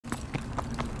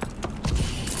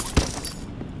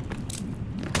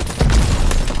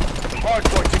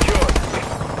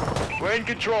We're in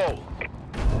control.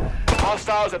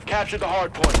 Hostiles have captured the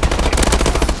hard point.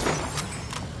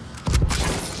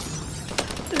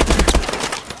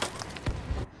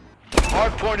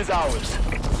 Hard point is ours.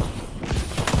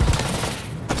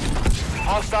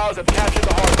 Hostiles have captured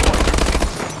the hard point.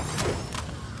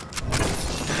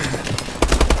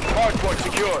 Hard point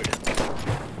secured.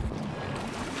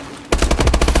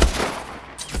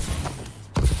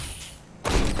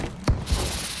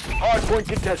 Hard point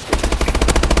contested.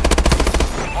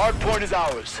 Hard point is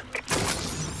ours.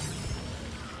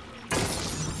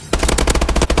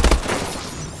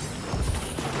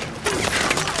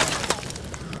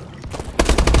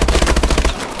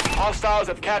 Hostiles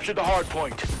have captured the hard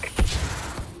point.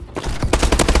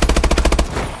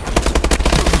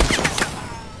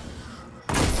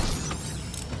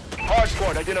 Hard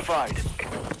point identified.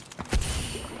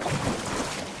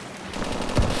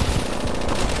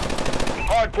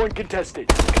 Hard point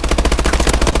contested.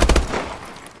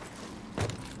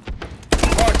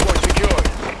 Hard point secured.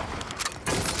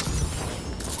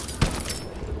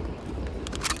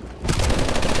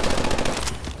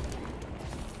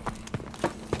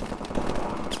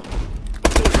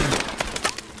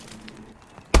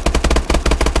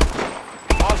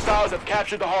 Hostiles have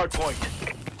captured the hard point.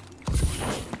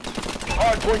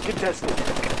 Hard point contested.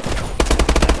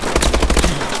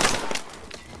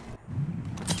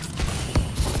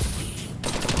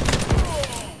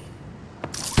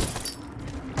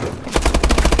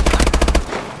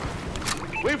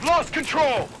 We've lost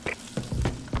control!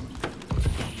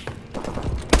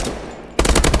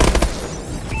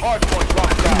 Hard point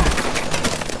locked down.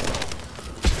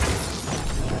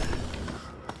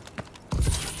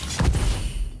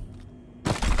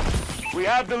 We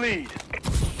have the lead.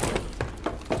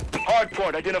 Hard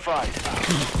point identified.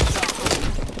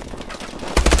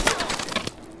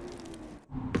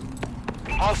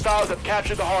 Hostiles have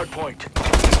captured the hard point.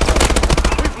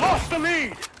 We've lost the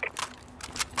lead!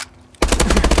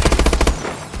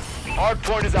 Hard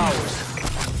point is ours.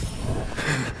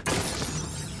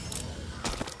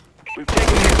 We've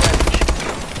taken the advantage.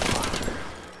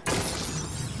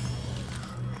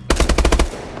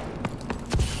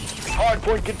 Hard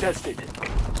point contested.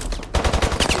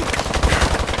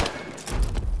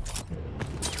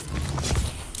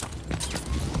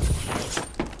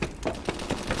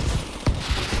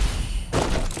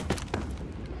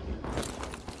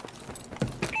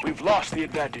 We've lost the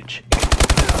advantage.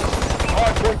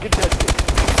 Hard point contested.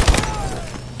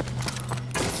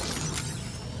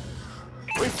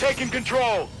 We've taken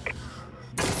control.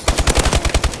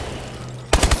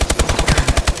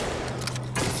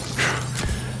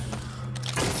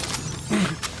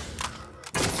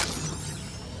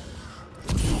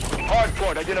 Hard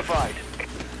point identified.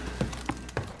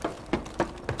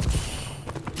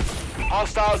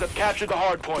 Hostiles have captured the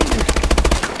hard point.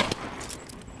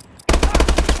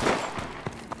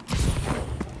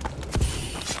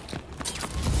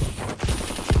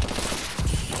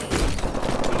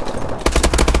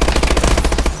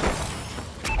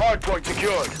 Hard point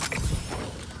secured.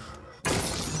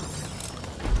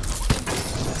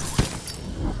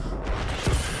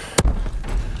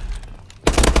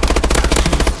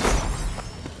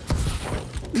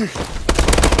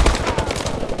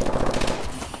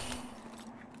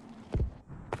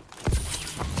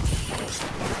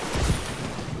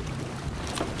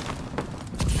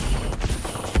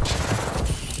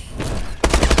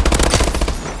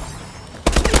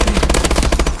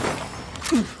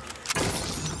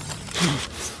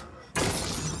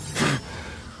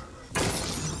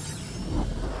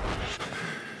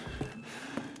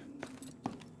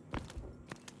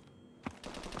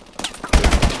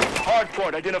 Hard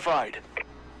point identified.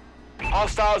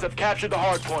 Hostiles have captured the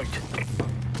hard point.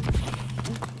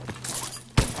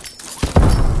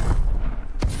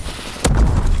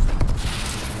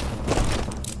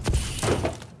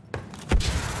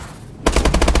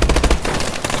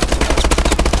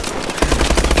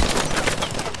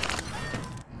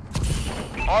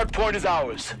 Hard point is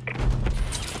ours.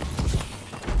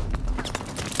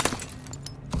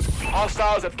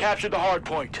 Hostiles have captured the hard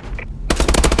point.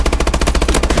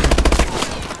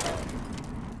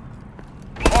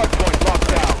 Hard point locked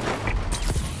down.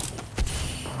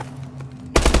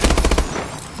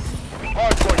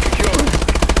 Hard point secured.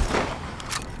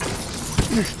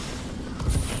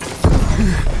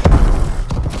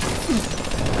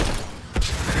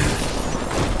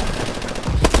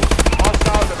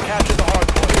 Hostiles have captured the hard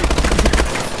point.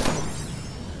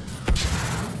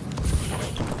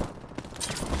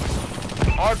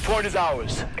 Hard point is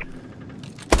ours.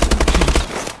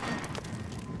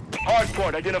 Hard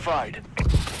point identified.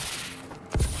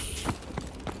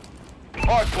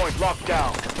 Hardpoint locked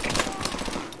down.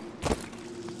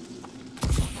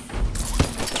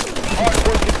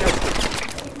 Hardpoint contested.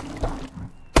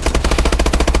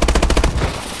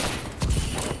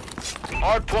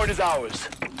 Hardpoint is ours.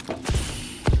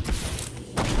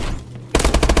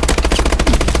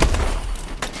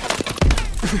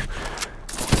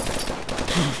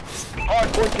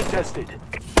 Hardpoint contested.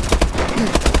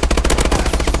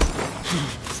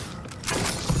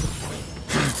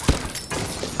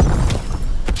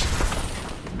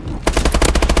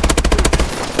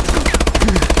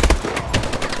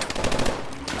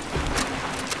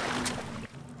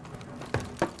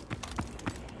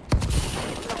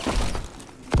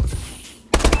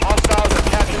 Hostiles have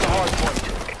captured the hardpoint.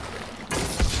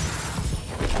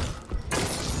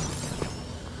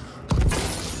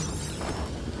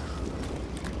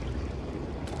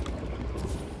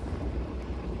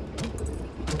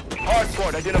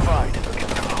 Hardpoint identified.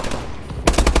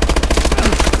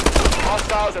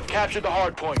 Hostiles have captured the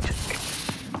hardpoint.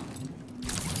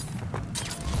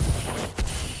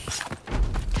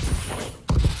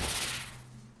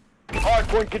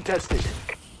 Hardpoint contested.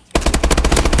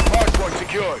 Hardpoint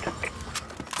secured.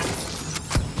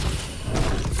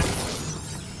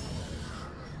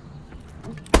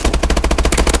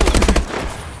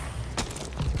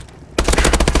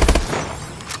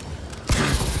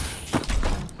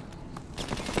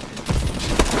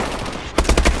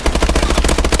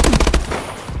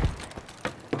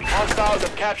 Hostiles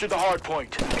have captured the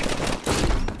hardpoint.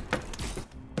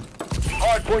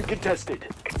 Hardpoint contested.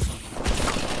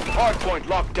 Hardpoint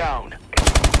locked down.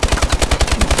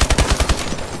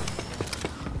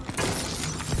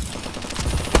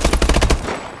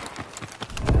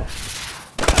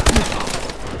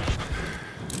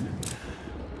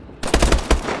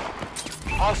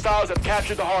 Hostiles have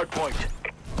captured the hardpoint.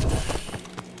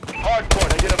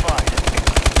 Hardpoint identified.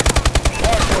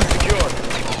 Hardpoint secured.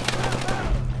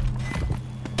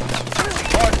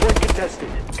 Hardpoint contested.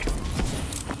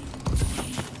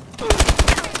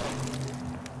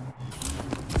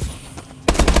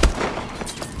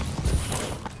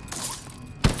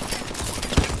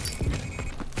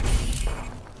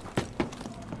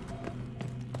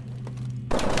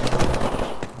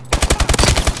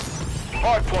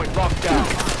 Hardpoint locked down.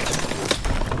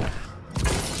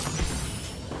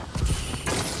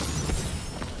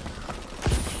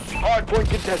 Hardpoint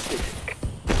contested.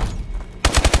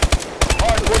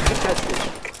 Hardpoint contested.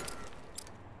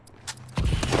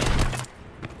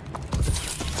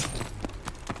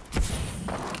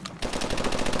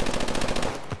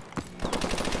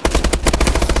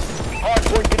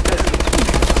 Hardpoint contested.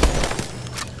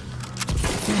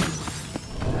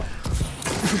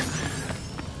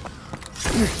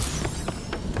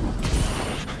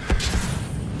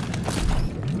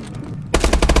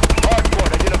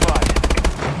 Hardpoint identified.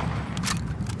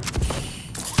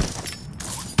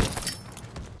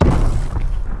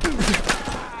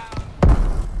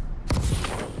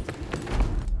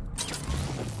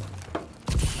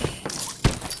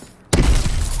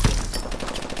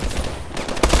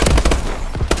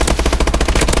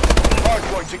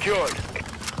 Hardpoint secured.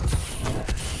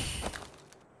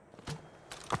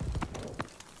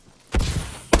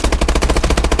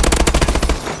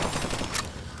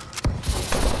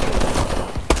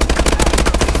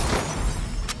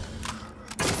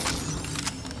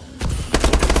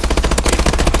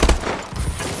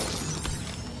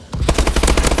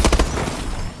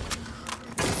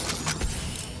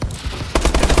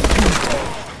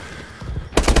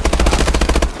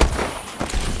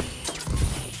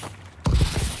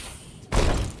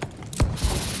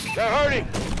 They're hurting!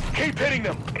 Keep hitting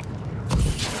them!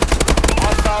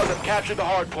 Hostiles have captured the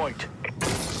hardpoint.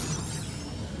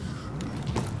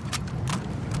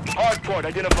 Hardpoint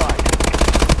identified.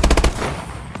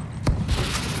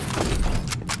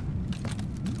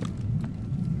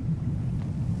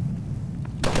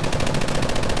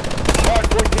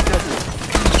 Hardpoint contested.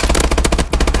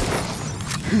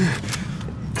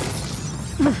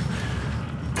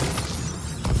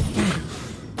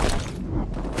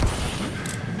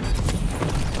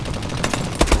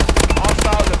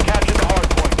 Hostiles have captured the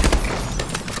hardpoint.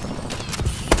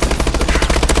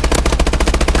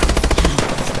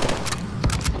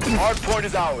 Hardpoint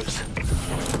is ours.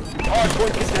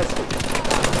 Hardpoint contested.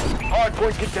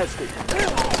 Hardpoint contested.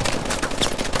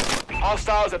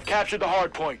 Hostiles have captured the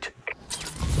hardpoint.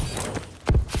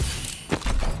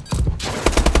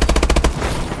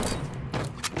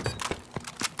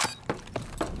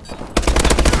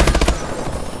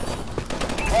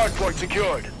 Hardpoint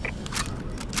secured.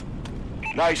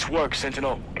 Nice work,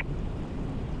 Sentinel.